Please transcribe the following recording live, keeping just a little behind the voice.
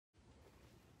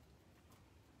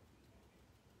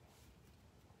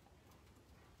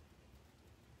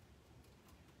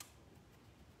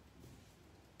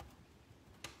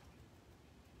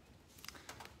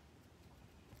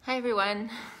Hi everyone,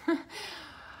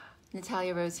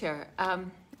 Natalia Rose here.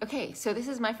 Okay, so this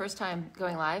is my first time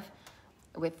going live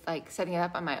with setting it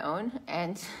up on my own,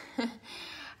 and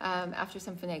after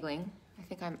some finagling, I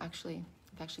think I've actually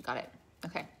got it.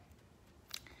 Okay,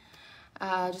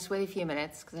 just wait a few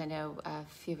minutes because I know a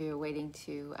few of you are waiting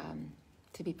to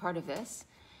be part of this,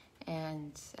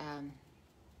 and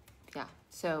yeah.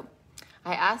 So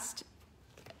I asked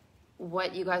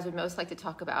what you guys would most like to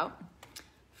talk about.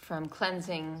 From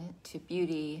cleansing to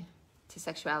beauty to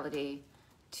sexuality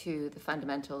to the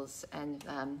fundamentals and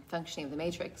functioning of the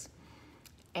matrix,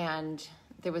 and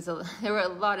there were a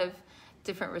lot of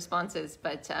different responses,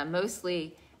 but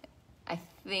mostly, I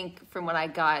think from what I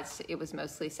got, it was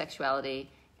mostly sexuality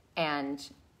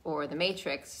or the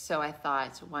matrix. So I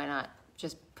thought, why not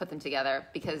just put them together,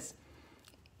 because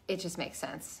it just makes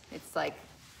sense. It's like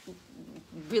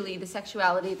really the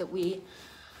sexuality that we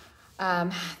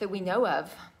know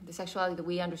of, the sexuality that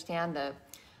we understand,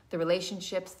 the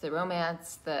relationships, the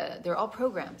romance, they're all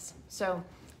programs. So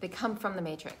they come from the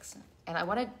matrix. And I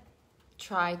want to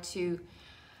try to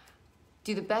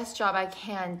do the best job I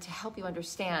can to help you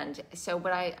understand. So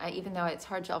what I even though it's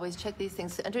hard to always check these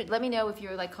things, let me know if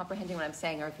you're comprehending what I'm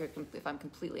saying, or if I'm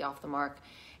completely off the mark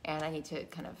and I need to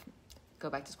kind of go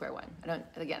back to square one.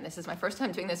 Again, this is my first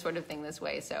time doing this sort of thing this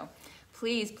way. So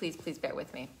please, please, please bear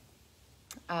with me.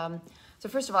 So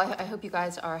first of all, I hope you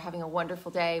guys are having a wonderful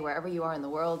day wherever you are in the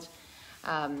world,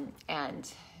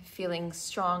 and feeling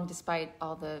strong despite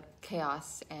all the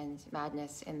chaos and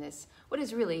madness in this, what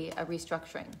is really a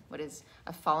restructuring, what is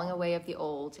a falling away of the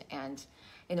old, and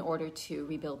in order to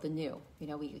rebuild the new. You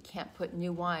know, we can't put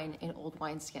new wine in old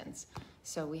wineskins.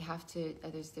 So we have to,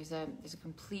 there's a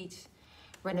complete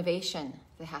renovation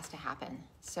that has to happen.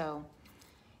 So,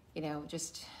 you know,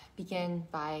 just begin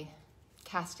by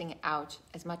casting out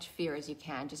as much fear as you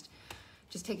can. Just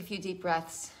take a few deep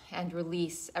breaths and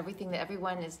release everything that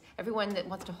everyone that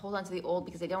wants to hold on to the old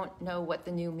because they don't know what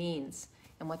the new means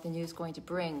and what the new is going to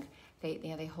bring.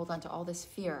 They hold on to all this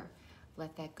fear.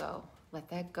 Let that go. Let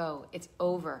that go. It's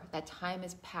over. That time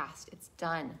is past. It's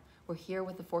done. We're here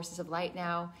with the forces of light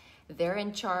now. They're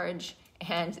in charge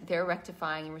and they're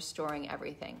rectifying and restoring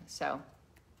everything. So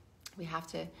we have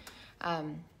to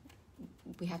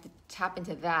tap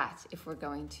into that if we're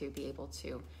going to be able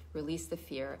to release the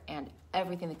fear and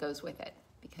everything that goes with it,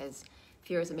 because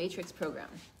fear is a matrix program.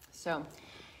 So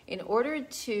in order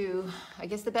to, I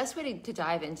guess the best way to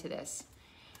dive into this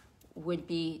would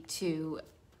be to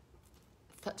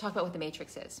talk about what the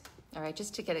matrix is. All right,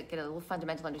 just to get a little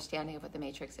fundamental understanding of what the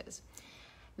matrix is.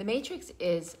 The matrix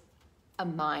is a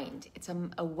mind. It's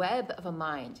a web of a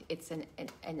mind. It's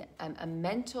a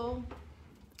mental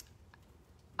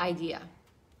idea,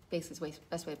 basically,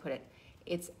 best way to put it.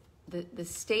 It's the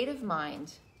state of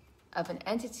mind of an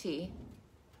entity,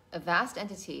 a vast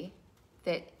entity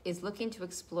that is looking to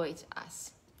exploit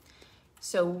us.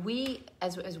 So we,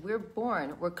 as we're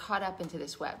born, we're caught up into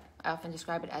this web. I often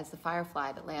describe it as the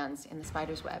firefly that lands in the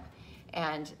spider's web,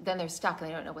 and then they're stuck and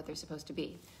they don't know what they're supposed to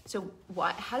be. So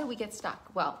how do we get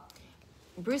stuck? Well,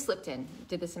 Bruce Lipton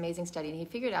did this amazing study, and he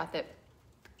figured out that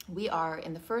we are,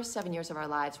 in the first 7 years of our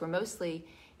lives, we're mostly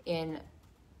in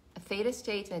a theta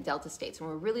state and a delta state. So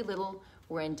when we're really little,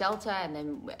 we're in delta, and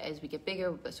then as we get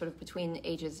bigger, sort of between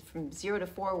ages from 0 to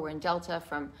 4, we're in delta,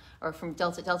 from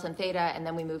delta and theta, and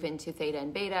then we move into theta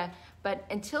and beta. But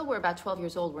until we're about 12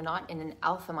 years old, we're not in an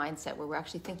alpha mindset where we're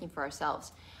actually thinking for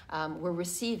ourselves. We're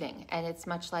receiving, and it's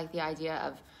much like the idea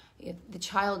of the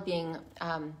child being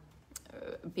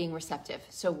receptive.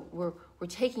 So we're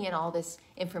taking in all this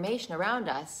information around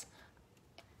us,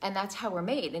 and that's how we're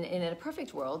made. And in a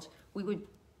perfect world, we would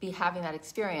be having that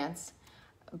experience,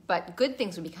 but good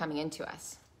things would be coming into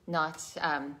us, not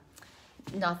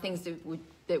things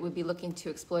that would be looking to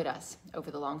exploit us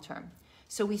over the long term.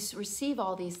 So we receive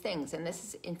all these things, and this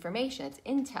is information, it's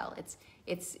intel,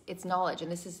 it's knowledge,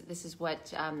 and this is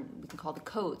what we can call the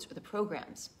codes or the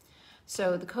programs.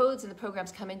 So the codes and the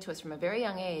programs come into us from a very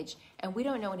young age, and we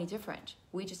don't know any different.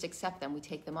 We just accept them, we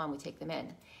take them on, we take them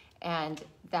in. And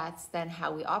that's then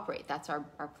how we operate. That's our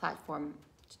platform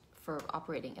for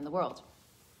operating in the world.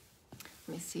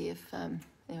 Let me see if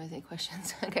anyone has any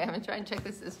questions. Okay, I'm gonna try and check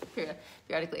this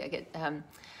periodically. I get all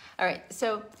right.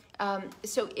 So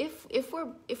if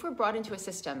we're brought into a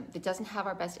system that doesn't have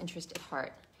our best interest at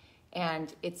heart,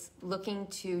 and it's looking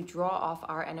to draw off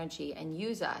our energy and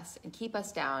use us and keep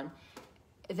us down,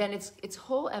 then its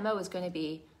whole MO is going to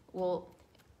be, well,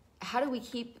 how do we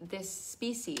keep this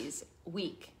species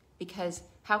weak? Because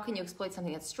how can you exploit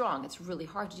something that's strong? It's really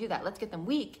hard to do that. Let's get them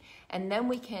weak, and then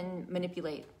we can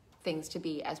manipulate things to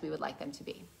be as we would like them to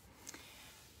be.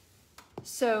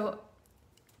 So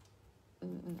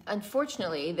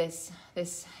unfortunately, this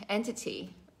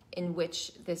entity in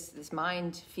which this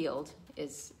mind field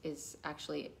is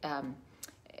actually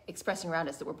expressing around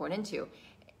us that we're born into,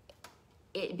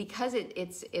 because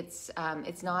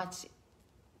it's not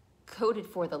coded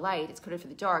for the light, it's coded for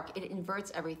the dark. It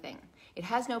inverts everything. It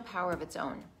has no power of its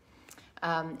own,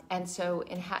 and so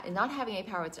in not having a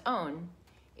power of its own,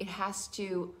 it has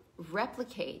to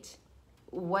replicate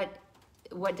what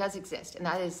does exist, and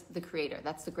that is the creator.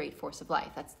 That's the great force of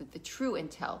life. That's the true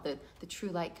intel, the true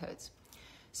light codes.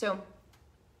 So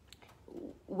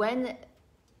when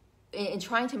in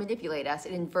trying to manipulate us,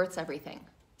 it inverts everything.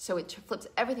 So it flips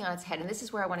everything on its head, and this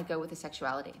is where I want to go with the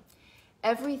sexuality.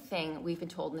 Everything we've been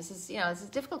told, and this is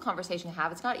a difficult conversation to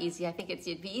have. It's not easy. I think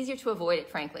it'd be easier to avoid it,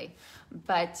 frankly,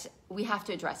 but we have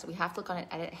to address it. We have to look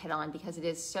at it head on, because it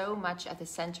is so much at the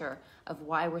center of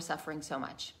why we're suffering so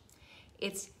much.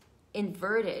 It's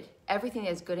inverted everything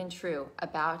that is good and true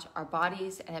about our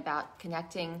bodies and about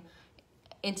connecting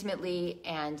intimately,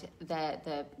 and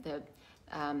the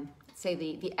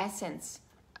essence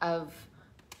of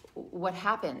what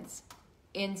happens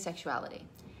in sexuality.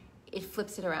 It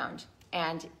flips it around,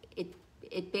 and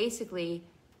it basically,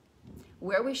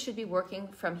 where we should be working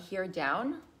from here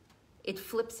down, it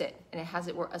flips it, and it has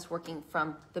us working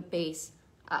from the base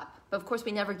up. But of course,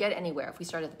 we never get anywhere if we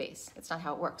start at the base. It's not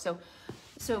how it works.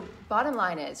 So bottom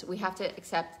line is, we have to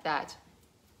accept that,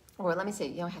 or let me say,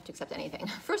 you don't have to accept anything.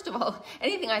 First of all,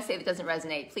 anything I say that doesn't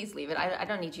resonate, please leave it. I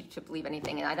don't need you to believe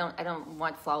anything, and I don't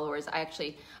want followers. I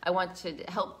want to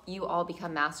help you all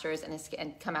become masters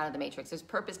and come out of the matrix. There's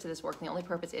purpose to this work, and the only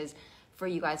purpose is for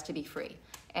you guys to be free.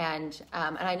 And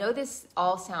I know this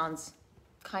all sounds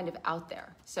kind of out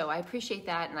there, so I appreciate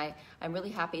that, and I'm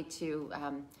really happy to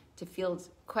field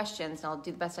questions, and I'll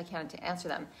do the best I can to answer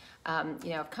them.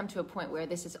 I've come to a point where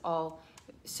this is all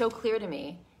so clear to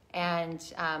me,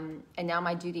 and now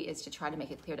my duty is to try to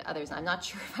make it clear to others. And I'm not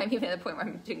sure if I'm even at the point where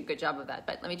I'm doing a good job of that,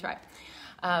 but let me try.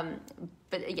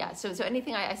 But yeah, so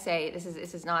anything I say, this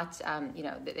is not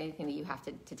anything that you have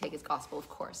to take as gospel, of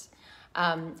course.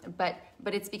 But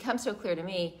it's become so clear to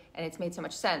me, and it's made so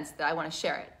much sense that I want to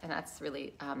share it, and that's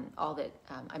really all that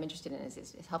I'm interested in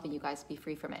is helping you guys be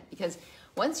free from it. Because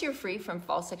once you're free from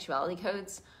false sexuality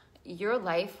codes, your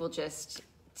life will just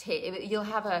you'll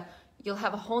have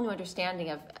a whole new understanding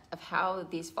of how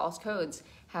these false codes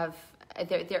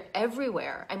they're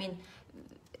everywhere. I mean,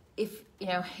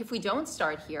 if we don't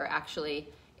start here, actually,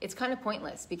 it's kind of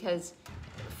pointless, because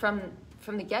from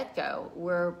the get-go,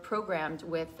 we're programmed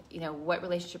with what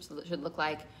relationships should look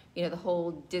like. The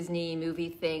whole Disney movie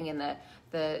thing, and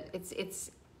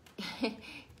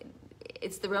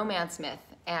it's the romance myth,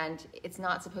 and it's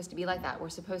not supposed to be like that.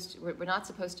 We're not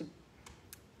supposed to.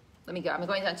 Let me go. I'm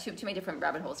going down too many different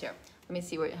rabbit holes here. Let me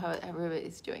see how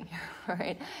everybody's doing here. All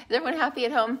right, is everyone happy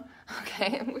at home?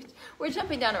 Okay, we're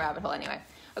jumping down a rabbit hole anyway.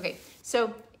 Okay,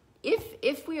 so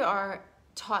if we are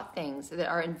taught things that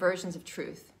are inversions of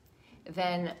truth,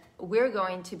 then we're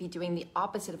going to be doing the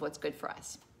opposite of what's good for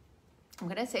us. I'm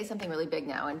going to say something really big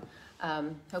now,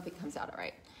 and hope it comes out all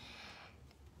right.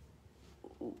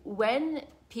 When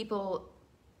people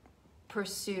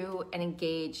pursue and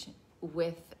engage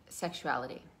with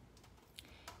sexuality,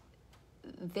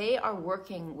 they're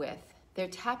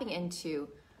tapping into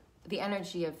the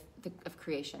energy of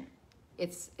creation.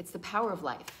 It's the power of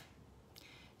life.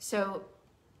 So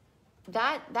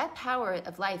that power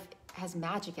of life has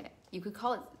magic in it. You could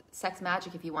call it sex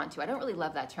magic if you want to. I don't really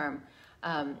love that term,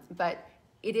 but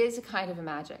it is a kind of a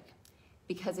magic,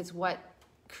 because it's what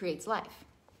creates life.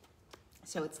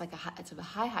 So it's like it's a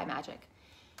high magic.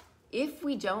 If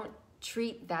we don't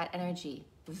treat that energy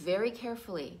very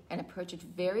carefully and approach it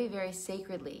very, very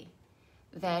sacredly,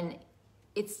 then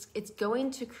it's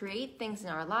going to create things in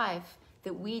our life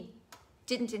that we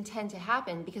didn't intend to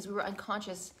happen, because we were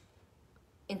unconscious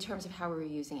in terms of how we were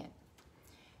using it.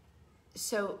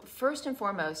 So first and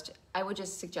foremost, I would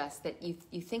just suggest that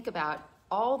you think about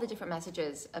all the different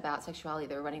messages about sexuality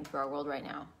that are running through our world right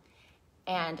now.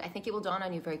 And I think it will dawn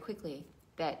on you very quickly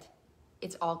that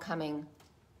it's all coming,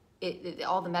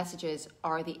 all the messages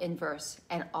are the inverse,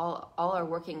 and all are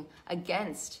working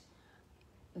against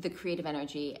the creative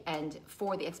energy and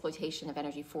for the exploitation of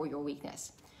energy for your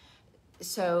weakness.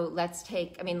 So let's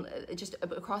take, just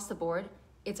across the board,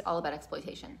 it's all about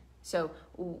exploitation. So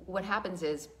what happens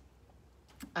is,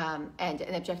 and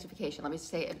objectification, let's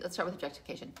start with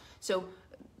objectification. So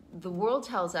the world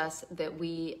tells us that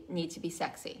we need to be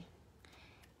sexy.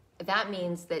 That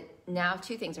means that now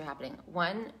two things are happening.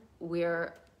 One,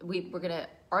 we're going to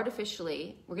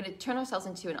turn ourselves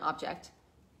into an object.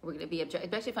 We're going to be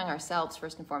objectifying ourselves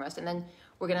first and foremost, and then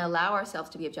we're going to allow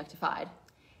ourselves to be objectified.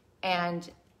 And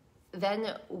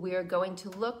then we're going to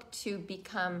look to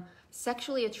become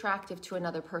sexually attractive to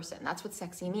another person. That's what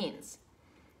sexy means.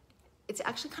 It's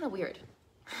actually kind of weird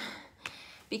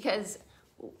because,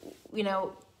 you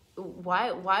know,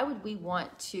 why would we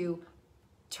want to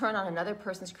turn on another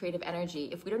person's creative energy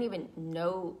if we don't even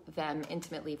know them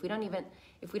intimately, if we don't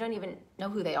even know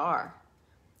who they are?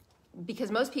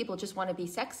 Because most people just want to be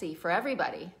sexy for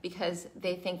everybody because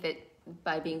they think that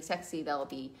by being sexy they'll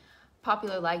be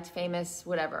popular, liked, famous,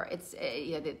 whatever. It's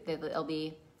they'll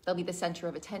be the center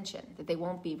of attention, that they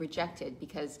won't be rejected,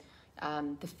 because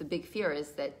the big fear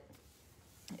is that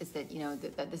you know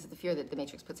that this is the fear that the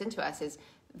Matrix puts into us, is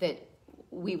that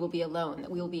we will be alone,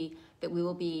 that we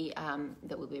will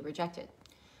be rejected.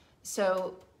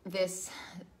 So this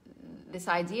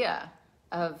idea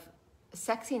of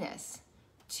sexiness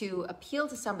to appeal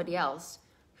to somebody else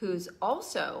who's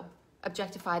also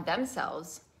objectified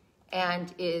themselves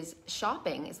and is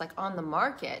shopping, is like on the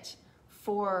market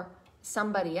for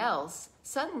somebody else,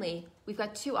 suddenly we've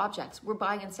got two objects. We're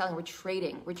buying and selling, we're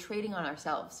trading on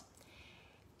ourselves.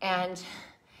 And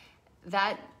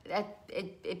that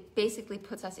it basically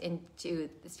puts us into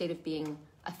the state of being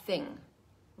a thing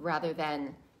rather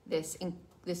than this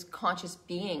conscious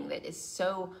being that is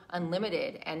so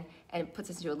unlimited, and it puts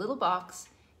us into a little box.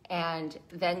 And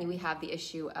then we have the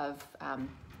issue of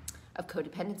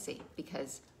codependency,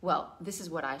 because, well, this is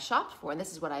what I shopped for and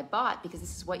this is what I bought because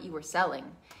this is what you were selling.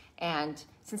 And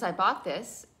since I bought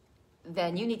this,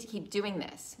 then you need to keep doing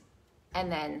this.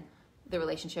 And then the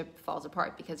relationship falls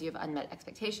apart because you have unmet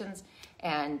expectations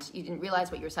and you didn't realize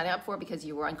what you were signing up for because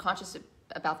you were unconscious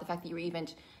about the fact that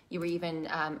you were even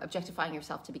objectifying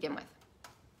yourself to begin with.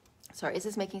 Sorry, is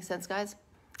this making sense, guys?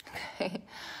 Okay.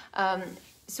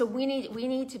 So we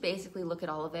need to basically look at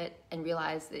all of it and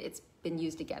realize that it's been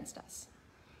used against us.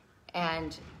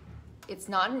 And it's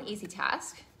not an easy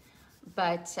task,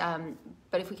 but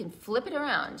if we can flip it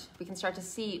around, we can start to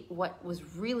see what was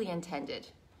really intended.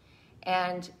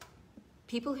 And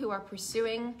people who are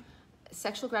pursuing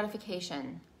sexual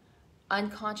gratification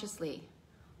unconsciously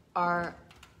are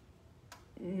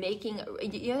making,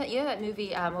 you know that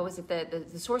movie, what was it,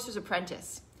 the Sorcerer's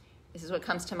Apprentice? This is what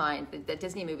comes to mind, the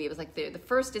Disney movie. It was like the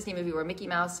first Disney movie where Mickey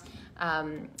Mouse,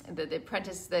 the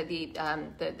apprentice,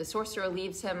 the sorcerer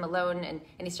leaves him alone and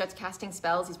he starts casting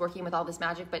spells. He's working with all this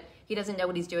magic, but he doesn't know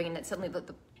what he's doing, and then suddenly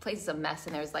the place is a mess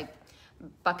and there's like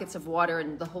buckets of water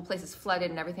and the whole place is flooded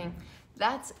and everything.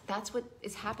 That's what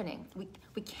is happening.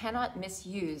 We cannot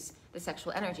misuse the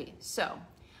sexual energy. So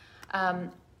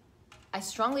I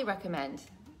strongly recommend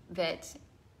that.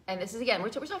 And this is, again, we're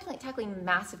tackling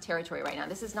massive territory right now.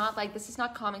 This is not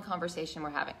common conversation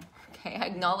we're having. Okay, I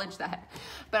acknowledge that,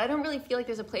 but I don't really feel like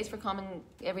there's a place for common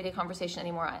everyday conversation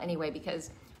anymore anyway,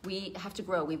 because we have to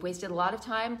grow. We've wasted a lot of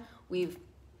time. We've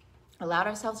allowed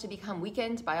ourselves to become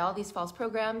weakened by all these false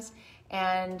programs,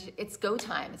 and it's go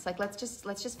time. It's like let's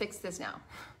just fix this now.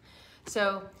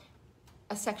 So,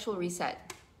 a sexual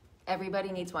reset.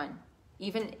 Everybody needs one.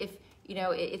 Even if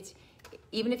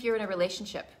even if you're in a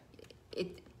relationship,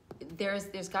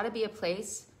 there's got to be a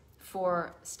place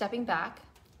for stepping back,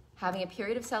 having a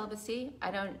period of celibacy.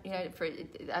 I'm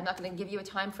not going to give you a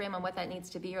time frame on what that needs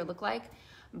to be or look like,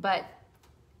 but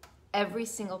every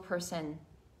single person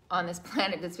on this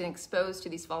planet that's been exposed to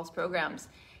these false programs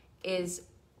is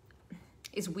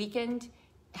weakened,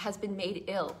 has been made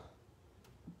ill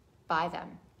by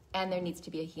them, and there needs to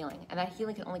be a healing. And that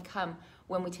healing can only come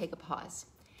when we take a pause.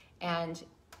 And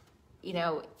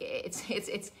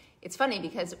it's funny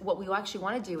because what we actually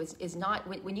want to do is not,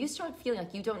 when you start feeling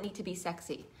like you don't need to be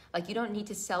sexy, like you don't need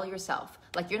to sell yourself,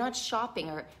 like you're not shopping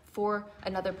or for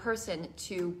another person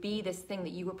to be this thing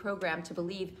that you were programmed to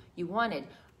believe you wanted,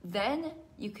 then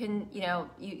you can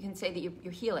say that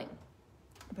you're healing.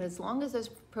 But as long as those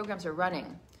programs are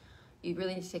running, you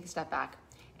really need to take a step back.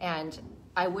 And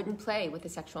I wouldn't play with the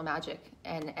sexual magic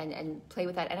and play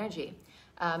with that energy.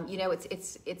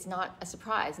 It's not a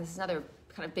surprise. And this is another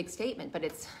kind of big statement, but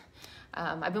it's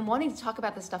I've been wanting to talk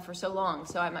about this stuff for so long,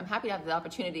 so I'm happy to have the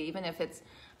opportunity, even if it's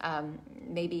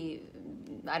maybe,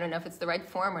 I don't know if it's the right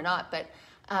form or not,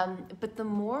 but the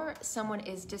more someone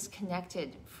is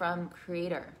disconnected from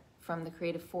Creator, from the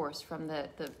creative force, from the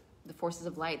forces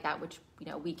of light, that which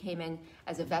we came in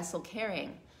as a vessel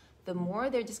carrying, the more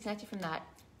they're disconnected from that,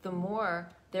 the more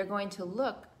they're going to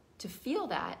look to feel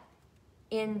that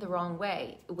in the wrong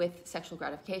way with sexual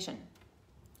gratification.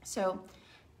 So,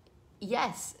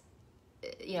 yes,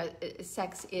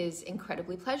 sex is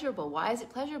incredibly pleasurable. Why is it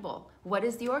pleasurable? What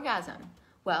is the orgasm?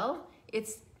 Well,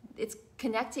 it's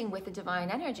connecting with the divine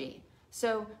energy.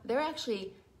 So they're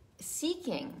actually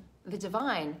seeking the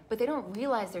divine, but they don't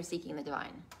realize they're seeking the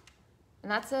divine.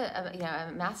 And that's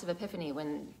a massive epiphany when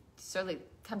you sort of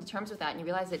come to terms with that, and you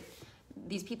realize that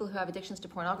these people who have addictions to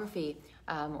pornography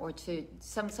or to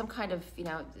some kind of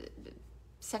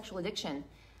sexual addiction,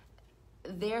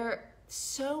 they're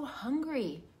so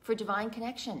hungry for divine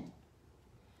connection.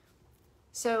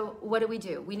 So what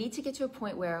do? We need to get to a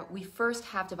point where we first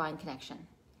have divine connection,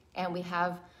 and we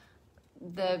have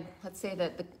let's say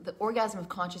the orgasm of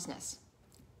consciousness.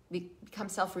 We become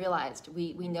self-realized.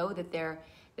 We know that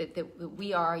that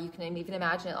we are, you can even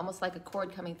imagine it almost like a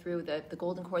cord coming through, the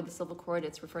golden cord, the silver cord,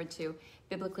 it's referred to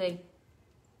biblically.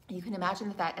 You can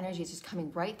imagine that energy is just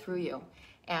coming right through you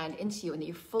and into you, and that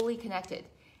you're fully connected.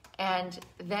 And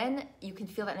then you can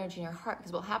feel that energy in your heart,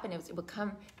 because what will happen is it will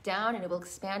come down and it will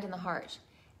expand in the heart.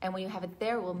 And when you have it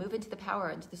there, it will move into the power,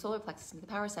 into the solar plexus, into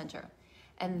the power center.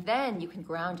 And then you can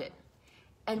ground it.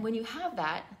 And when you have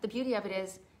that, the beauty of it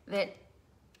is that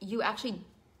you actually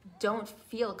don't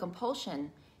feel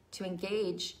compulsion to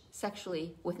engage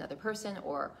sexually with another person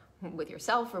or with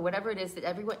yourself or whatever it is, that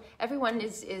everyone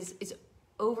is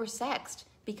oversexed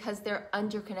because they're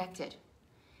underconnected.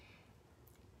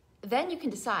 Then you can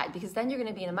decide, because then you're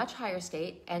going to be in a much higher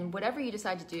state, and whatever you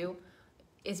decide to do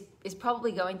is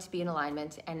probably going to be in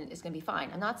alignment and is going to be fine.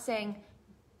 I'm not saying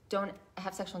don't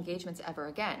have sexual engagements ever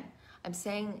again. I'm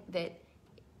saying that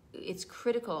it's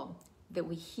critical that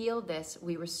we heal this,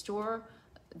 we restore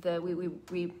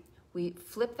we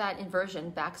flip that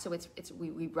inversion back, so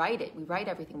we write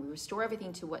everything, we restore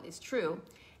everything to what is true,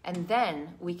 and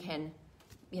then we can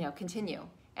continue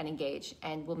and engage,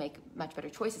 and we'll make much better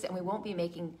choices, and we won't be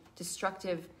making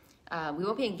destructive, we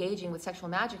won't be engaging with sexual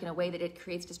magic in a way that it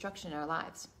creates destruction in our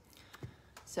lives.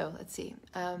 So let's see.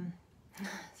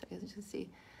 Let's see.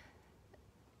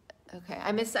 Okay,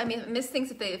 I miss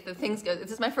things if the things go.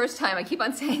 This is my first time. I keep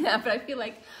on saying that, but I feel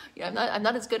like I'm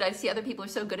not as good. I see other people are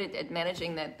so good at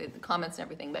managing the comments and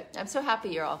everything. But I'm so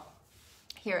happy you're all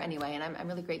here anyway, and I'm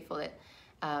really grateful that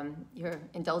you're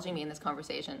indulging me in this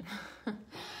conversation.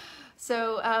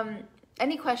 So,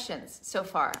 any questions so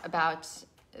far about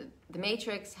the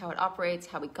Matrix, how it operates,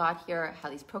 how we got here, how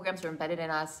these programs are embedded in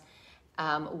us,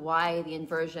 why the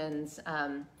inversions?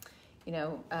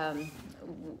 Anyone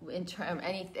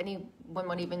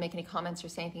want to even make any comments or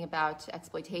say anything about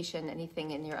exploitation,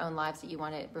 anything in your own lives that you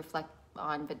want to reflect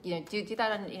on, but do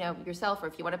that on yourself, or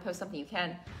if you want to post something you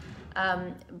can.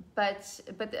 But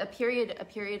a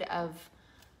period of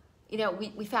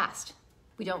we fast.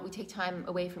 We take time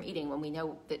away from eating when we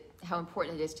know that how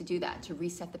important it is to do that, to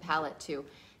reset the palate, to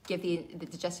give the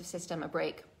digestive system a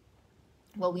break.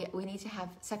 Well, we need to have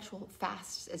sexual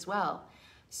fasts as well,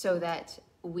 so that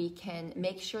we can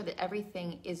make sure that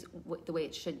everything is the way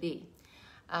it should be.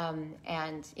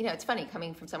 And it's funny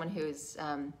coming from someone who's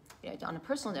on a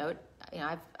personal note.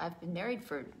 I've been married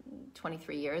for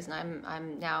 23 years, and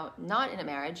I'm now not in a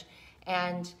marriage,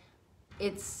 and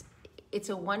it's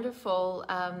a wonderful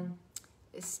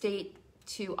state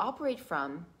to operate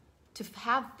from, to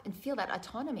have and feel that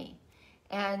autonomy,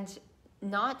 and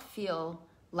not feel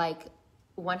like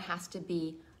one has to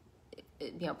be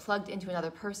plugged into another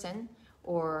person,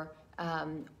 or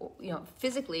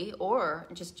physically, or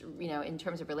just in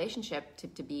terms of relationship,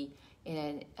 to be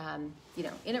in a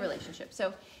relationship.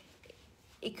 So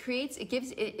it's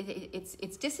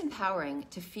disempowering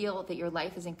to feel that your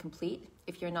life is incomplete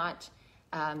if you're not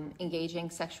engaging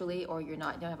sexually, or you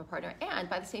don't have a partner. And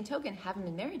by the same token, having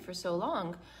been married for so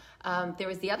long, there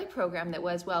was the other program that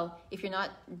was, well, if you're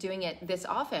not doing it this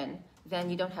often,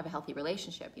 then you don't have a healthy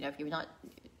relationship. If you're not,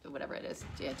 whatever it is,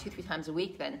 2-3 times a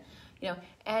week, then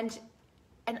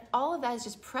and all of that is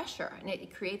just pressure, and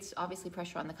it creates obviously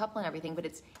pressure on the couple and everything, but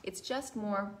it's just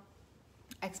more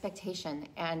expectation,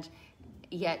 and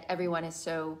yet everyone is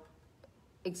so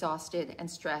exhausted and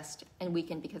stressed and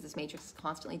weakened because this matrix is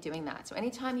constantly doing that. So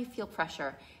anytime you feel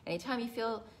pressure, anytime you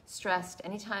feel stressed,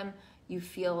 anytime you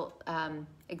feel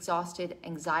exhausted,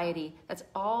 anxiety, that's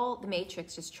all the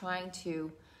matrix just trying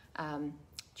to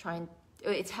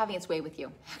it's having its way with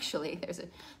you, actually.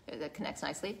 That connects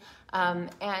nicely, and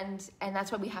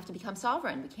that's why we have to become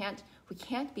sovereign. We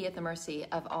can't be at the mercy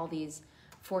of all these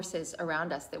forces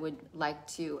around us that would like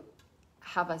to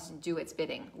have us do its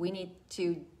bidding. We need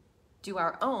to do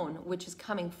our own, which is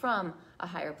coming from a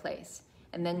higher place,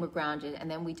 and then we're grounded, and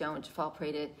then we don't fall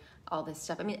prey to all this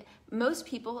stuff. I mean, most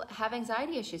people have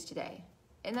anxiety issues today,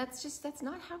 and that's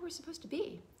not how we're supposed to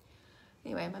be.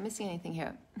 Anyway, am I missing anything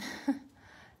here?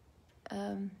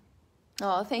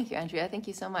 Oh, thank you, Andrea. Thank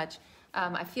you so much.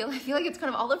 I feel like it's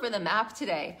kind of all over the map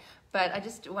today, but I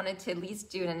just wanted to at least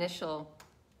do an initial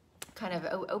kind of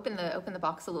open the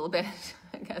box a little bit,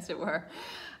 as it were.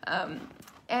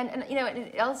 And you know, and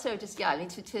it also just, yeah, I mean,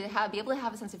 be able to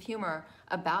have a sense of humor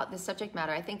about this subject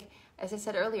matter. I think, as I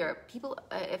said earlier, people,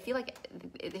 I feel like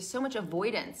there's so much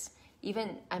avoidance.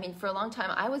 Even, I mean, for a long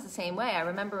time, I was the same way. I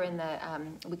remember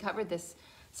we covered this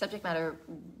subject matter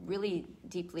really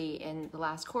deeply in the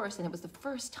last course, and it was the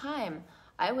first time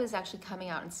I was actually coming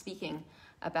out and speaking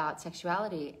about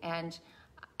sexuality, and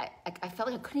I felt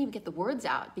like I couldn't even get the words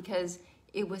out because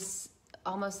it was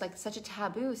almost like such a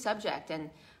taboo subject,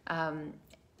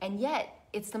 and yet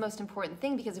it's the most important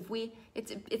thing, because if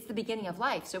it's the beginning of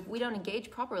life. So if we don't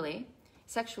engage properly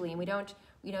sexually, and we don't,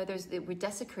 you know, we're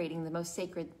desecrating the most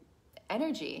sacred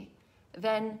energy,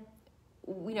 then,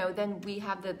 you know, then we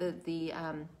have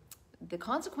the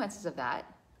consequences of that,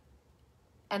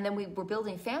 and then we're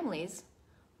building families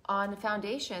on a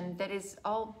foundation that is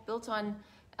all built on,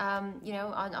 you know,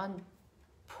 on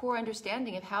poor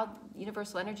understanding of how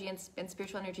universal energy and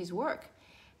spiritual energies work.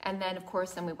 And then, of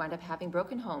course, then we wind up having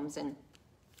broken homes. And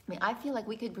I mean, I feel like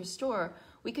we could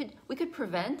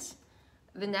prevent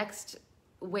the next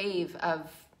wave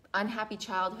of unhappy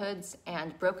childhoods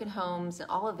and broken homes and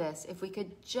all of this if we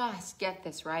could just get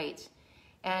this right.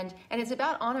 And it's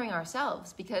about honoring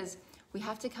ourselves, because we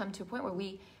have to come to a point where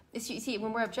you see,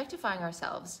 when we're objectifying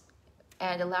ourselves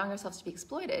and allowing ourselves to be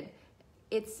exploited,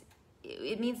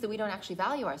 it means that we don't actually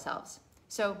value ourselves.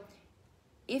 So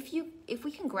if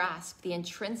we can grasp the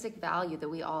intrinsic value that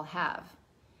we all have,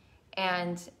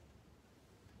 and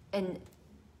then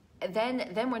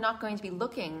we're not going to be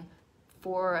looking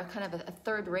for a kind of a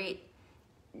third-rate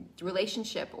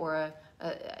relationship or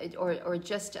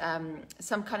just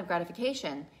some kind of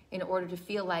gratification in order to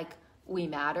feel like we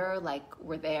matter, like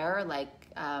we're there, like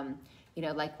you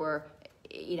know, like we're,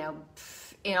 you know,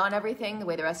 in on everything the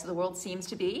way the rest of the world seems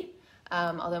to be.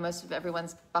 Although most of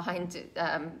everyone's behind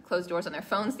closed doors on their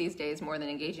phones these days more than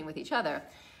engaging with each other.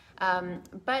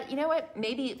 But you know what?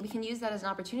 Maybe we can use that as an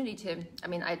opportunity to, I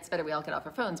mean, it's better we all get off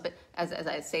our phones, but as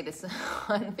I say this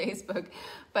on Facebook,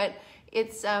 but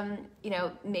it's, you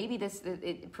know, maybe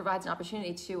it provides an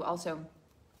opportunity to also,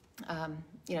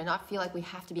 you know, not feel like we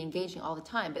have to be engaging all the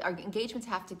time, but our engagements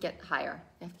have to get higher.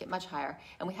 They have to get much higher,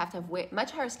 and we have to have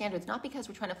much higher standards, not because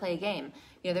we're trying to play a game.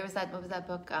 You know, there was what was that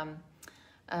book,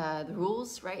 The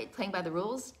Rules, right? Playing by the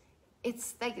Rules.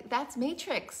 It's like, that's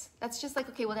Matrix. That's just like,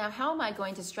 okay, well now how am I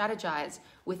going to strategize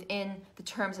within the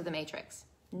terms of the Matrix?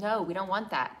 No, we don't want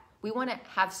that. We want to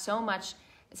have such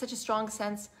a strong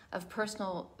sense of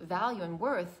personal value and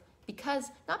worth,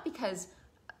 not because,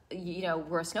 you know,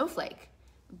 we're a snowflake,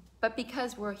 but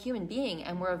because we're a human being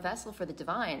and we're a vessel for the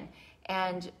divine.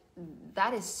 And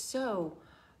that is so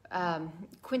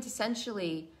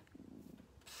quintessentially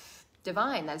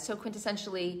divine. That's so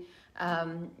quintessentially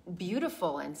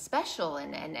beautiful and special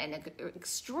and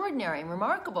extraordinary and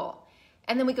remarkable.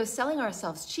 And then we go selling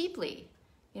ourselves cheaply,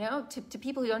 you know, to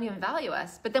people who don't even value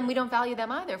us. But then we don't value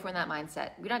them either if we're in that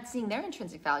mindset. We're not seeing their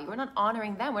intrinsic value. We're not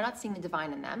honoring them. We're not seeing the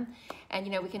divine in them. And,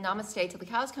 you know, we can namaste till the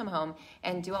cows come home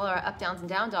and do all our up, downs, and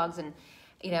down dogs and,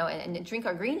 you know, and drink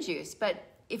our green juice. But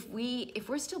if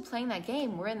we're still playing that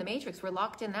game, we're in the Matrix, we're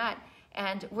locked in that,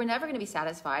 and we're never going to be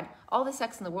satisfied. All the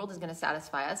sex in the world is going to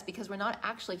satisfy us because we're not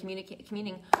actually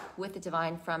communing with the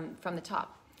divine from the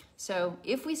top. So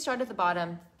if we start at the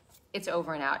bottom, it's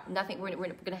over and out. Nothing. We're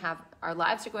going to have, our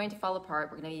lives are going to fall apart.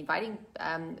 We're going to be inviting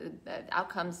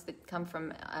outcomes that come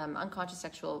from unconscious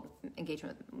sexual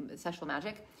engagement with sexual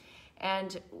magic,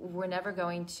 and we're never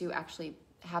going to actually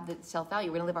have the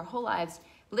self-value. We're going to live our whole lives,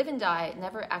 live and die,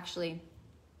 never actually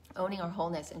owning our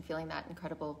wholeness and feeling that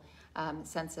incredible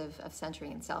sense of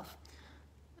centering in self.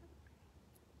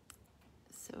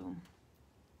 So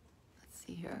let's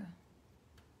see here.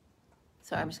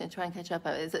 Sorry, I'm just going to try and catch up.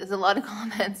 There's a lot of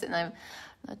comments, and I'm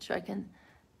not sure I can.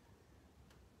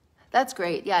 That's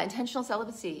great. Yeah, intentional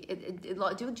celibacy.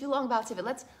 Do long bouts of it.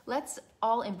 Let's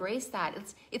all embrace that.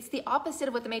 It's the opposite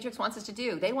of what the Matrix wants us to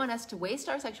do. They want us to waste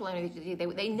our sexual energy.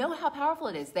 They know how powerful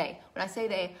it is. When I say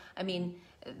they, I mean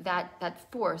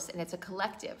that force, and it's a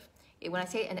collective. When I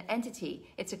say an entity,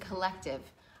 it's a collective.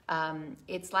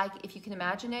 It's like, if you can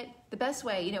imagine it, the best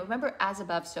way, you know, remember, as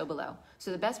above, so below.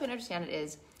 So the best way to understand it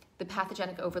is the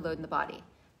pathogenic overload in the body.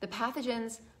 The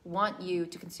pathogens want you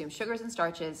to consume sugars and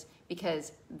starches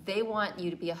because they want you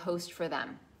to be a host for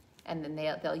them. And then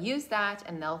they'll use that,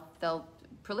 and they'll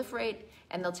proliferate,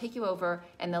 and they'll take you over,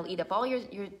 and they'll eat up all your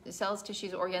cells,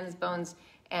 tissues, organs, bones,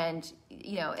 and,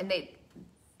 you know, and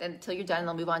until you're done, and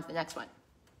they'll move on to the next one.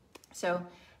 So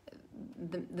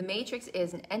the Matrix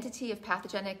is an entity of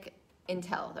pathogenic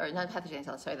intel, or not pathogenic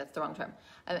intel, sorry, that's the wrong term.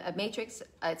 A matrix,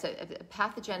 it's a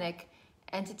pathogenic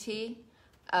entity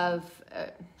of, how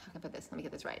can I put this? Let me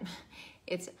get this right.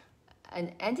 It's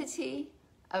an entity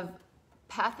of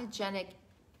pathogenic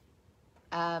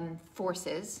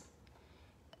forces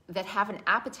that have an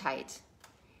appetite,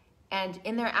 and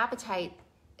in their appetite,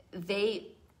 they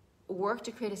work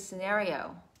to create a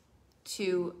scenario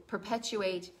to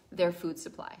perpetuate their food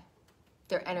supply,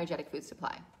 their energetic food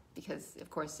supply, because of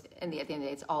course, at the end of the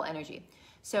day, it's all energy.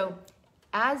 So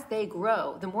as they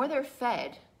grow, the more they're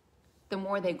fed, the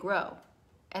more they grow.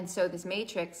 And so this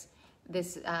matrix,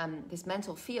 this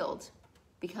mental field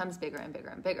becomes bigger and bigger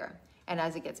and bigger. And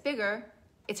as it gets bigger,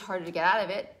 it's harder to get out of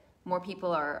it. More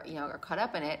people are caught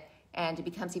up in it, and it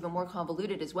becomes even more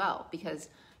convoluted as well, because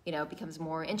it becomes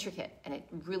more intricate, and it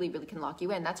really, really can lock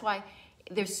you in. That's why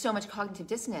there's so much cognitive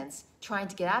dissonance trying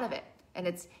to get out of it. And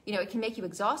it's, it can make you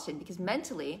exhausted, because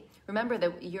mentally, remember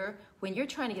that when you're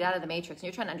trying to get out of the matrix and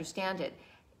you're trying to understand it,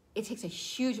 it takes a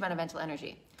huge amount of mental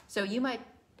energy. So you might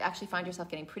actually find yourself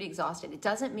getting pretty exhausted. It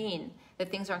doesn't mean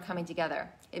that things aren't coming together.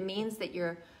 It means that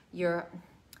you're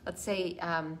let's say,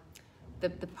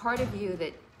 the part of you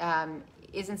that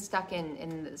isn't stuck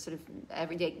in the sort of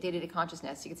everyday day-to-day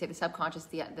consciousness. You could say the subconscious,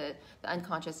 the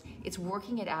unconscious. It's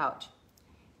working it out,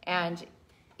 and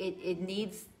it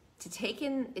needs to take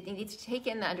in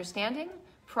the understanding,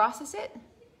 process it,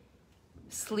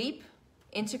 sleep,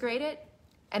 integrate it,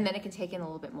 and then it can take in a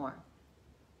little bit more.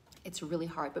 It's really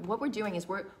hard, but what we're doing is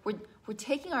we're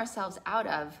taking ourselves out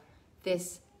of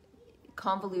this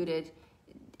convoluted,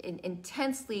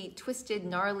 intensely twisted,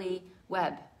 gnarly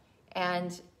web,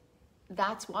 and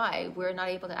that's why we're not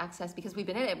able to access, because we've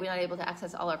been in it, we're not able to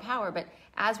access all our power. But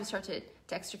as we start to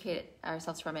extricate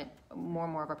ourselves from it, more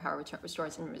and more of our power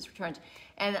restores and is returned.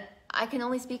 And I can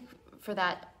only speak for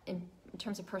that in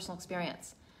terms of personal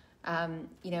experience.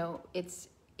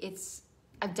 It's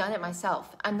I've done it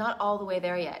myself. I'm not all the way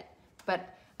there yet,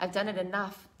 but I've done it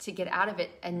enough to get out of it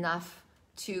enough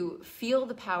to feel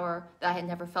the power that I had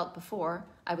never felt before.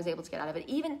 I was able to get out of it.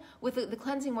 Even with the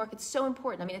cleansing work, it's so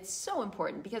important. I mean, it's so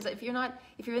important, because if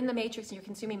you're in the matrix and you're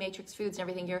consuming matrix foods and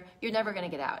everything, you're never going to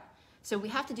get out. So we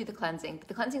have to do the cleansing.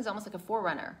 The cleansing is almost like a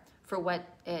forerunner for what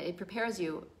it prepares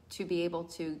you to be able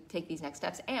to take these next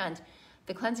steps. And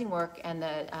the cleansing work and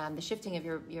the shifting of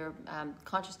your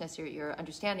consciousness, your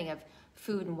understanding of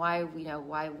food and why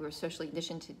we're socially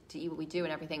conditioned to eat what we do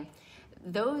and everything.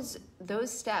 Those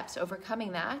steps,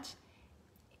 overcoming that,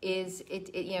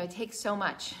 it takes so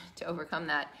much to overcome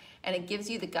that, and it gives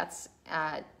you the guts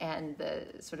and the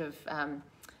sort of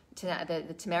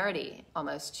the temerity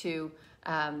almost to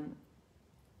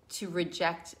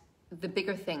reject the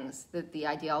bigger things, the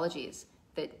ideologies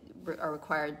that are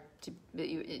required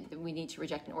that we need to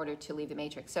reject in order to leave the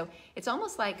matrix. So it's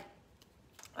almost like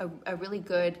a really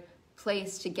good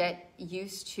place to get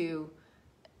used to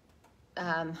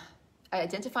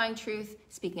identifying truth,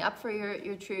 speaking up for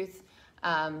your truth,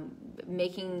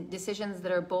 making decisions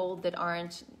that are bold, that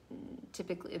aren't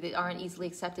easily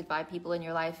accepted by people in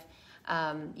your life.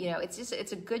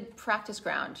 It's a good practice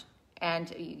ground,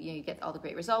 and you get all the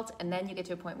great results, and then you get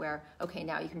to a point where, okay,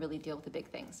 now you can really deal with the big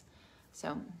things. So,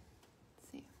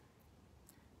 let's see.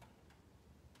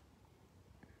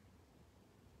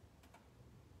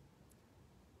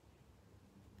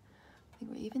 I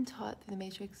think we're even taught through the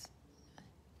matrix.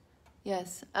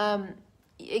 Yes,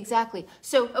 exactly.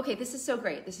 So, okay, this is so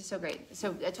great. This is so great.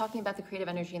 So, talking about the creative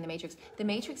energy in the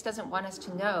matrix doesn't want us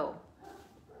to know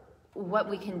what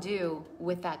we can do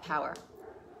with that power.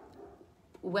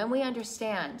 When we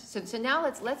understand, so now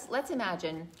let's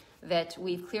imagine that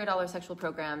we've cleared all our sexual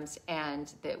programs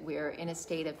and that we're in a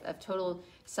state of total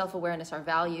self-awareness. Our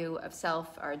value of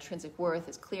self, our intrinsic worth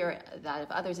is clear, that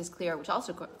of others is clear, which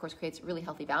also, of course, creates really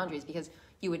healthy boundaries, because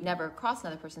you would never cross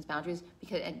another person's boundaries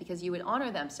because you would honor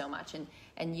them so much,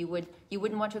 and you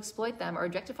wouldn't want to exploit them or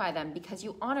objectify them because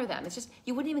you honor them. It's just,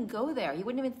 you wouldn't even go there. You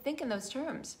wouldn't even think in those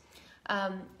terms.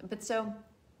 But so,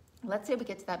 let's say we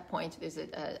get to that point. There's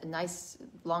a nice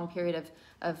long period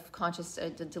of conscious,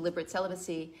 deliberate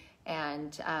celibacy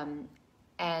and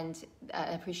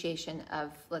appreciation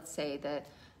of, let's say, the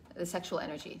sexual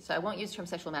energy. So I won't use the term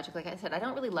sexual magic. Like I said, I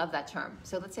don't really love that term.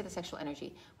 So let's say the sexual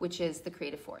energy, which is the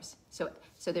creative force. So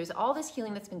there's all this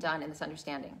healing that's been done and this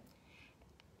understanding.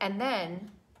 And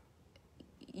then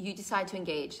you decide to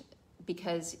engage,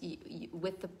 because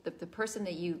with the person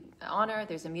that you honor,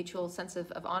 there's a mutual sense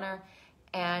of honor,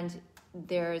 and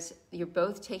you're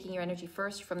both taking your energy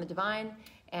first from the divine,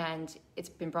 and it's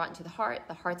been brought into the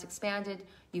heart's expanded.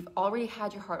 You've already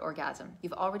had your heart orgasm.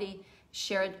 You've already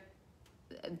shared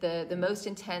the most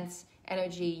intense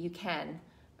energy you can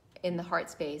in the heart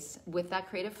space with that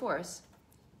creative force,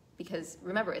 because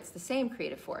remember, it's the same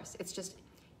creative force. It's just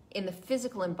in the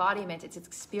physical embodiment, it's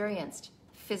experienced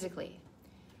physically.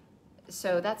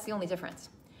 So that's the only difference.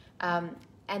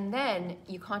 and then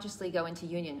you consciously go into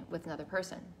union with another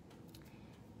person.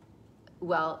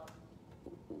 Well,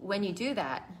 when you do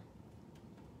that,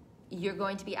 you're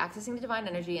going to be accessing the divine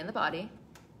energy in the body,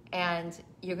 and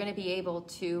you're going to be able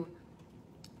to,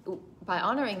 by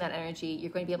honoring that energy,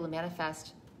 you're going to be able to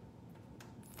manifest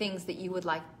things that you would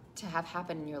like to have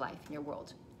happen in your life, in your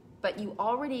world. But you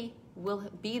already will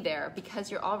be there because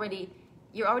you're already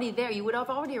there. You would have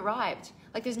already arrived.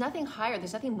 Like, there's nothing higher,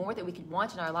 there's nothing more that we could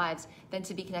want in our lives than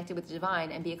to be connected with the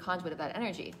divine and be a conduit of that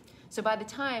energy. So by the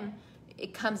time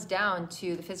it comes down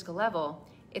to the physical level,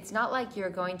 it's not like you're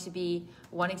going to be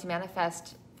wanting to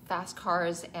manifest fast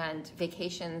cars and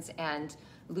vacations and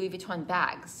Louis Vuitton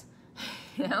bags.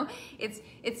 You know,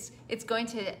 it's going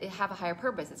to have a higher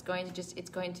purpose. It's going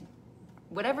to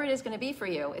whatever it is going to be for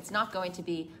you. It's not going to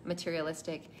be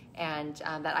materialistic, and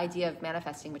that idea of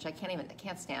manifesting, which I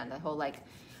can't stand. The whole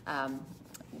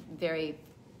very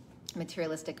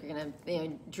materialistic. You're going to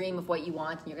dream of what you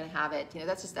want and you're going to have it.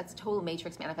 That's total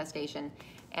matrix manifestation,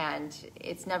 and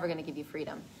it's never going to give you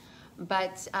freedom.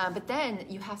 But then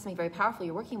you have something very powerful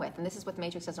you're working with, and this is what the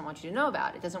matrix doesn't want you to know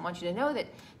about. It doesn't want you to know that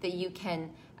you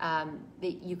can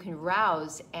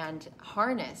rouse and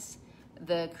harness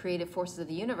the creative forces of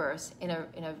the universe in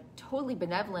a totally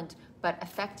benevolent but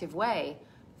effective way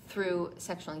through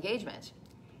sexual engagement.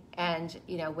 And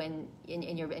when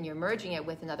you're merging it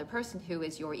with another person who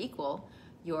is your equal,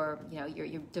 your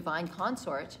divine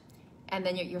consort, and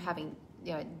then you're having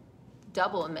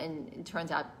double, and it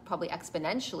turns out probably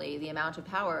exponentially the amount of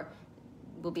power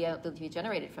will be able to be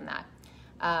generated from that.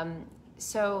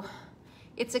 So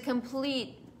it's a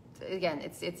complete, again,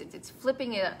 it's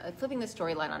flipping the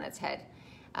storyline on its head,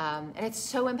 and it's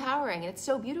so empowering and it's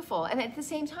so beautiful. And at the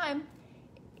same time,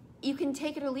 you can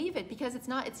take it or leave it, because it's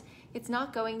not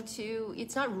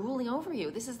ruling over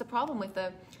you. This is the problem with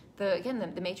the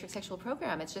matrix sexual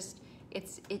program. It's just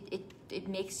it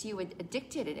makes you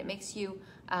addicted, and it makes you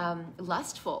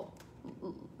lustful.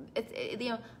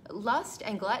 Lust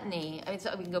and gluttony. I mean,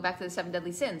 so we can go back to the 7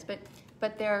 deadly sins,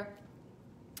 but they're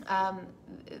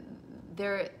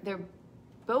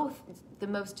both the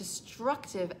most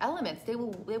destructive elements. They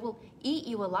will eat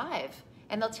you alive,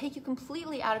 and they'll take you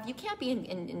completely out of. You can't be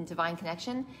in divine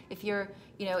connection if you're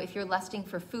lusting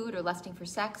for food, or lusting for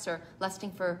sex, or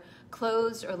lusting for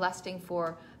clothes, or lusting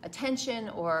for attention,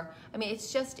 or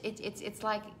it's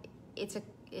like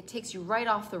it takes you right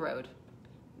off the road.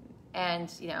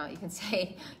 And you can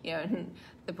say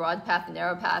the broad path, the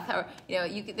narrow path. Or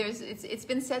it's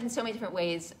been said in so many different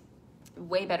ways,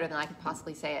 way better than I could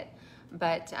possibly say it.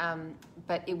 But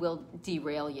it will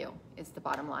derail you, is the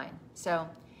bottom line. So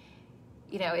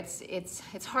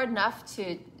it's hard enough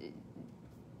to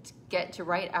get to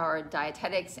write our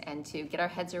dietetics and to get our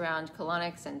heads around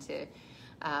colonics and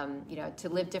to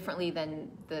live differently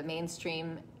than the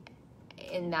mainstream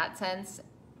in that sense.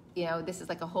 This is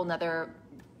like a whole nother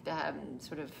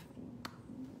sort of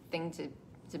thing to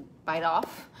bite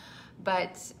off,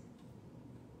 but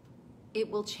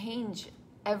it will change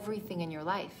everything in your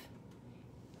life,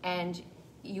 and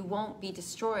you won't be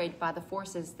destroyed by the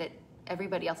forces that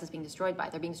everybody else is being destroyed by.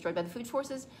 They're being destroyed by the food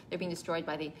forces. They're being destroyed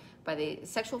by the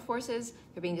sexual forces.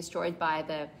 They're being destroyed by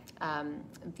the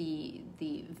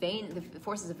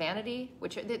forces of vanity,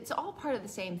 which it's all part of the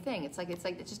same thing. It's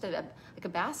just like a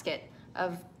basket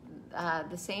of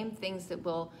the same things that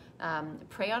will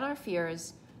prey on our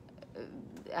fears,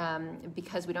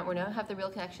 because we don't have the real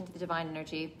connection to the divine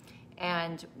energy,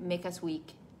 and make us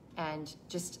weak, and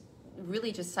just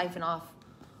really just siphon off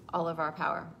all of our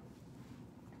power.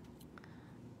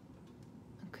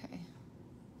 Okay.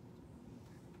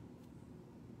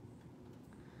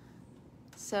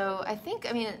 So I think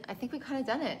we've kind of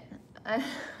done it. I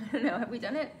don't know, have we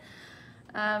done it?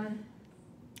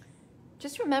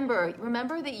 Just remember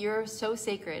that you're so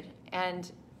sacred,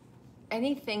 and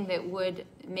anything that would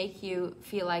make you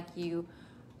feel like you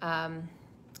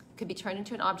could be turned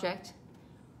into an object,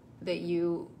 that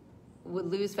you would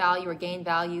lose value or gain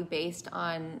value based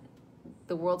on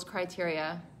the world's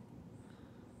criteria,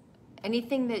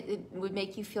 anything that would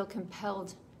make you feel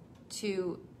compelled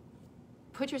to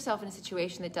put yourself in a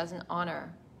situation that doesn't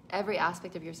honor every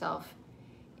aspect of yourself,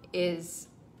 is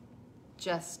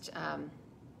just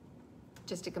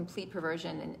a complete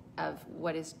perversion of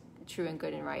what is true and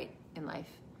good and right in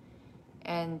life.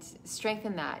 And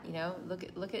strengthen that.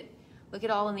 Look it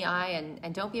all in the eye,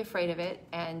 and don't be afraid of it,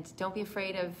 and don't be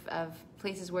afraid of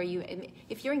places where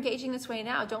if you're engaging this way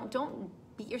now, don't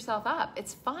beat yourself up.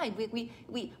 It's fine.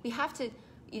 We have to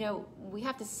we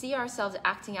have to see ourselves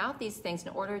acting out these things in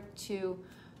order to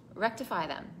rectify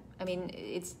them. I mean,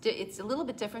 it's a little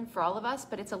bit different for all of us,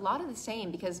 but it's a lot of the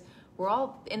same, because we're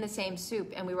all in the same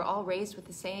soup, and we were all raised with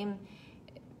the same,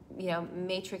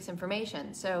 matrix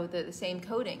information. So the same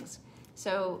codings.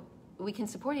 So we can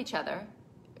support each other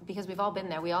because we've all been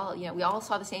there. We all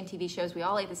saw the same TV shows. We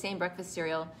all ate the same breakfast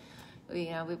cereal.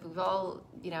 We've all,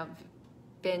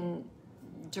 been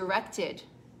directed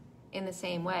in the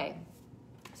same way.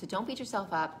 So don't beat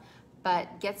yourself up,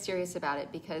 but get serious about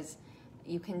it, because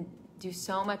you can do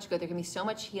so much good. There can be so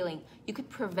much healing. You could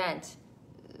prevent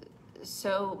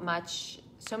so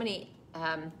many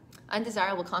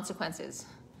undesirable consequences,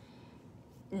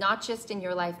 not just in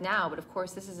your life now, but of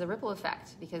course this is a ripple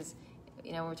effect, because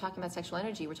when we're talking about sexual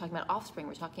energy, we're talking about offspring,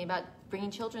 we're talking about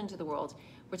bringing children into the world,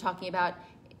 we're talking about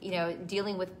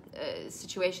dealing with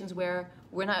situations where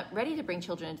we're not ready to bring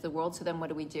children into the world. So then what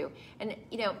do we do? And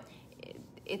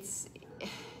it's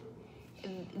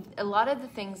a lot of the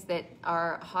things that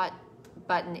are hot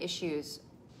button issues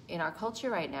in our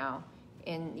culture right now,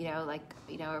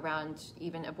 around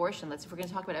even abortion. If we're going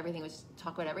to talk about everything, let's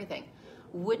talk about everything.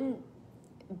 Wouldn't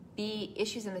be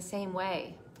issues in the same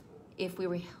way if we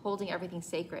were holding everything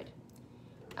sacred.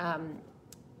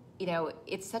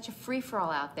 It's such a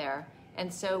free-for-all out there,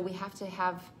 and so we have to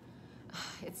have.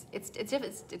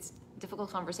 It's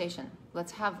difficult conversation.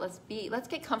 Let's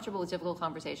get comfortable with difficult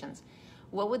conversations.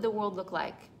 What would the world look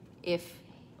like if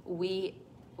we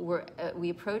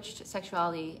approached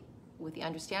sexuality with the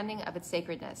understanding of its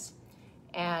sacredness,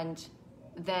 and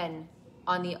then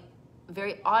on the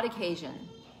very odd occasion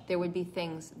there would be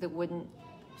things that wouldn't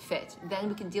fit? Then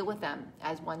we can deal with them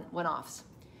as one-offs.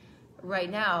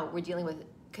 Right now we're dealing with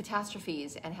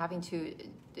catastrophes and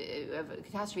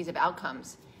catastrophes of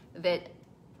outcomes that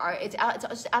are it's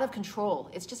just out of control.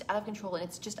 It's just out of control, and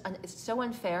it's so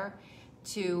unfair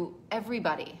to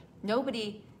everybody.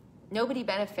 Nobody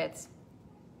benefits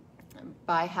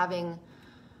by having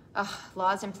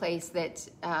laws in place that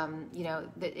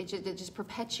that just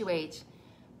perpetuate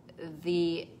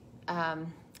that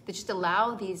just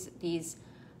allow these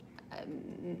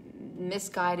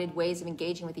misguided ways of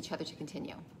engaging with each other to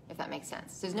continue, if that makes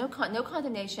sense. There's no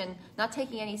condemnation, not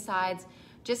taking any sides.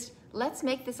 Just let's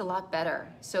make this a lot better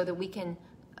so that we can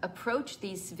approach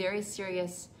these very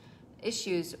serious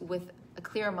issues with a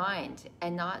clear mind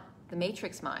and not the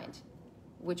matrix mind,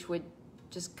 which would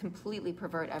just completely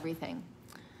pervert everything.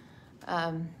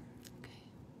 Okay.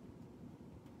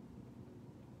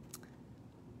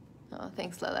 Oh,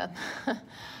 thanks, Lola.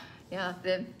 Yeah,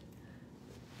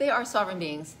 they are sovereign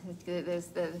beings. There's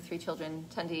the three children.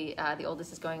 Tundi, the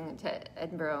oldest, is going to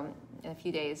Edinburgh in a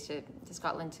few days to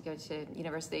Scotland to go to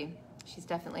university. She's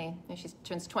definitely, she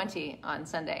turns 20 on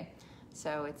Sunday,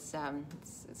 so it's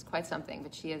quite something.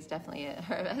 But she is definitely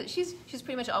she's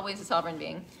pretty much always a sovereign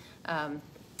being.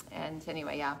 And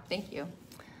anyway, yeah, thank you.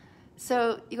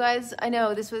 So you guys, I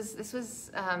know this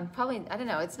was probably, I don't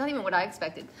know, it's not even what I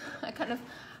expected. I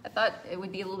thought it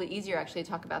would be a little bit easier actually to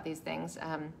talk about these things.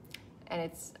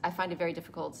 And I find it very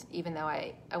difficult, even though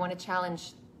I want to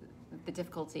challenge the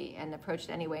difficulty and approach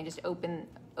it anyway and just open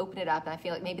it up. And I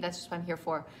feel like maybe that's just what I'm here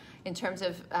for. In terms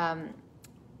of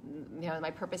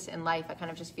my purpose in life, I kind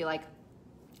of just feel like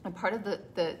I'm part of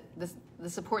the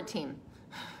support team.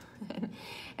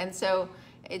 And so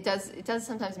it does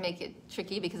sometimes make it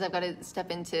tricky, because I've got to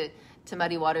step into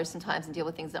muddy waters sometimes and deal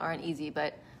with things that aren't easy.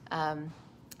 But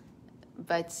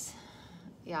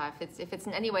yeah, if it's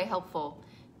in any way helpful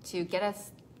to get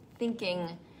us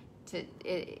thinking, to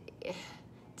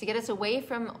get us away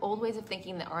from old ways of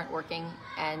thinking that aren't working,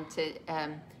 and to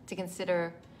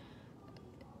consider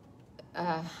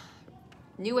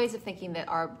new ways of thinking that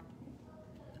are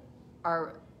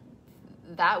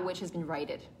that which has been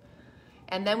righted.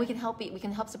 And then we can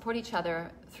help support each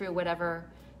other through whatever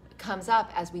comes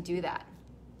up as we do that.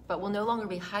 But we'll no longer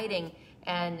be hiding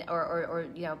or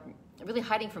really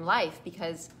hiding from life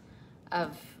because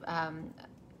of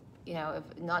of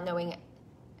not knowing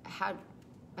how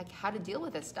to deal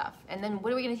with this stuff. And then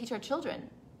what are we going to teach our children?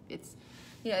 It's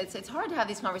hard to have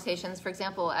these conversations. For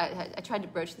example, I tried to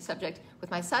broach the subject with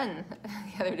my son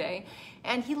the other day,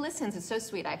 and he listens. It's so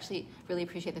sweet. I actually really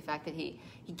appreciate the fact that he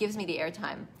gives me the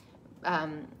airtime.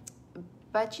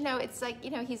 But it's like,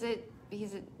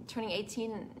 he's turning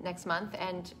 18 next month,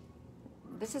 and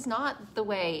this is not the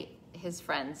way his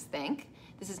friends think.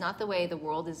 This is not the way the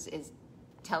world is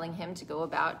telling him to go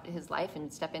about his life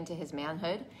and step into his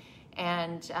manhood.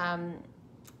 And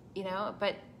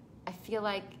but I feel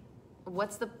like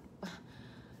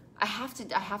I have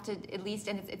to at least,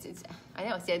 and it's I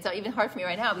know it's not even hard for me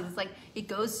right now, because it's like it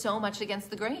goes so much against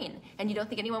the grain, and you don't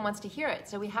think anyone wants to hear it.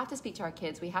 So we have to speak to our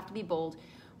kids. We have to be bold.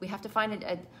 We have to find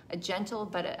a gentle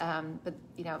but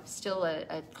still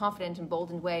a confident and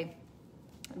boldened way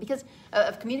because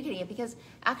of communicating it, because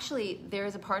actually there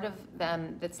is a part of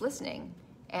them that's listening,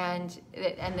 and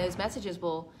those messages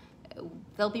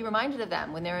they'll be reminded of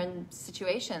them when they're in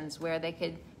situations where they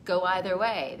could go either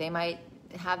way. They might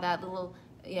have that little,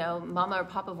 mama or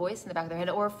papa voice in the back of their head,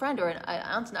 or a friend, or an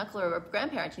aunt and uncle, or a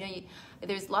grandparent.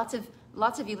 There's lots of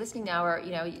you listening now, or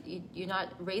you're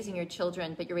not raising your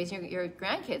children, but you're raising your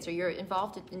grandkids, or you're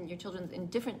involved in your children's in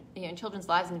different in children's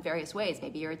lives in various ways.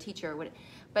 Maybe you're a teacher, or what,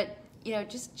 but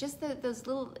those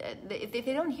little. If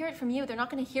they don't hear it from you, they're not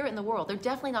going to hear it in the world. They're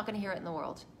definitely not going to hear it in the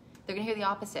world. They're going to hear the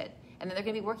opposite, and then they're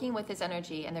going to be working with this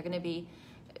energy, and they're going to be.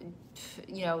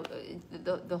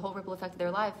 The whole ripple effect of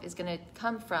their life is going to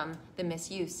come from the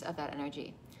misuse of that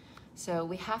energy. So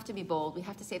we have to be bold. We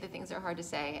have to say the things that are hard to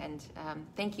say. And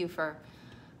thank you for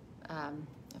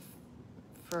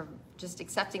just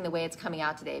accepting the way it's coming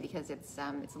out today, because it's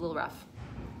a little rough.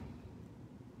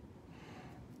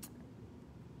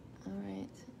 All right,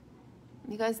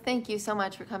 you guys, thank you so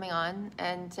much for coming on,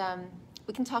 and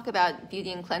we can talk about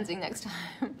beauty and cleansing next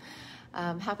time.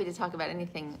 I'm happy to talk about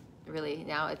anything. Really,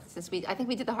 now it's just I think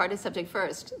we did the hardest subject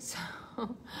first. So,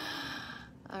 all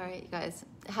right, you guys,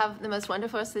 have the most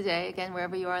wonderful rest of the day, again,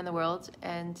 wherever you are in the world,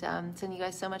 and sending you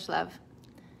guys so much love.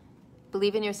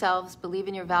 Believe in yourselves, believe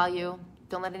in your value.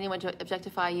 Don't let anyone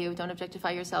objectify you. Don't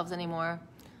objectify yourselves anymore.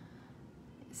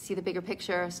 See the bigger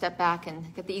picture, step back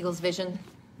and get the eagle's vision.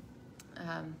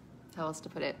 How else to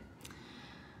put it?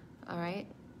 All right.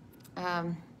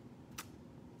 You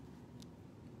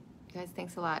guys,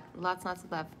 thanks a lot. Lots and lots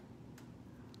of love.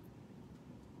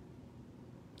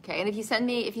 Okay, and if you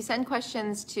send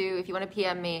questions if you want to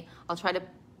PM me, I'll try to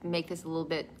make this a little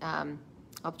bit,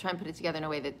 I'll try and put it together in a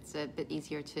way that's a bit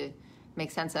easier to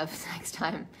make sense of next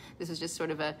time. This was just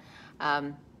sort of a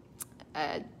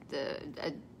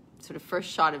sort of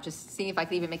first shot of just seeing if I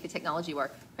could even make the technology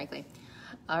work, frankly.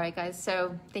 All right, guys,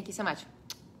 so thank you so much.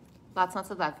 Lots and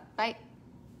lots of love. Bye.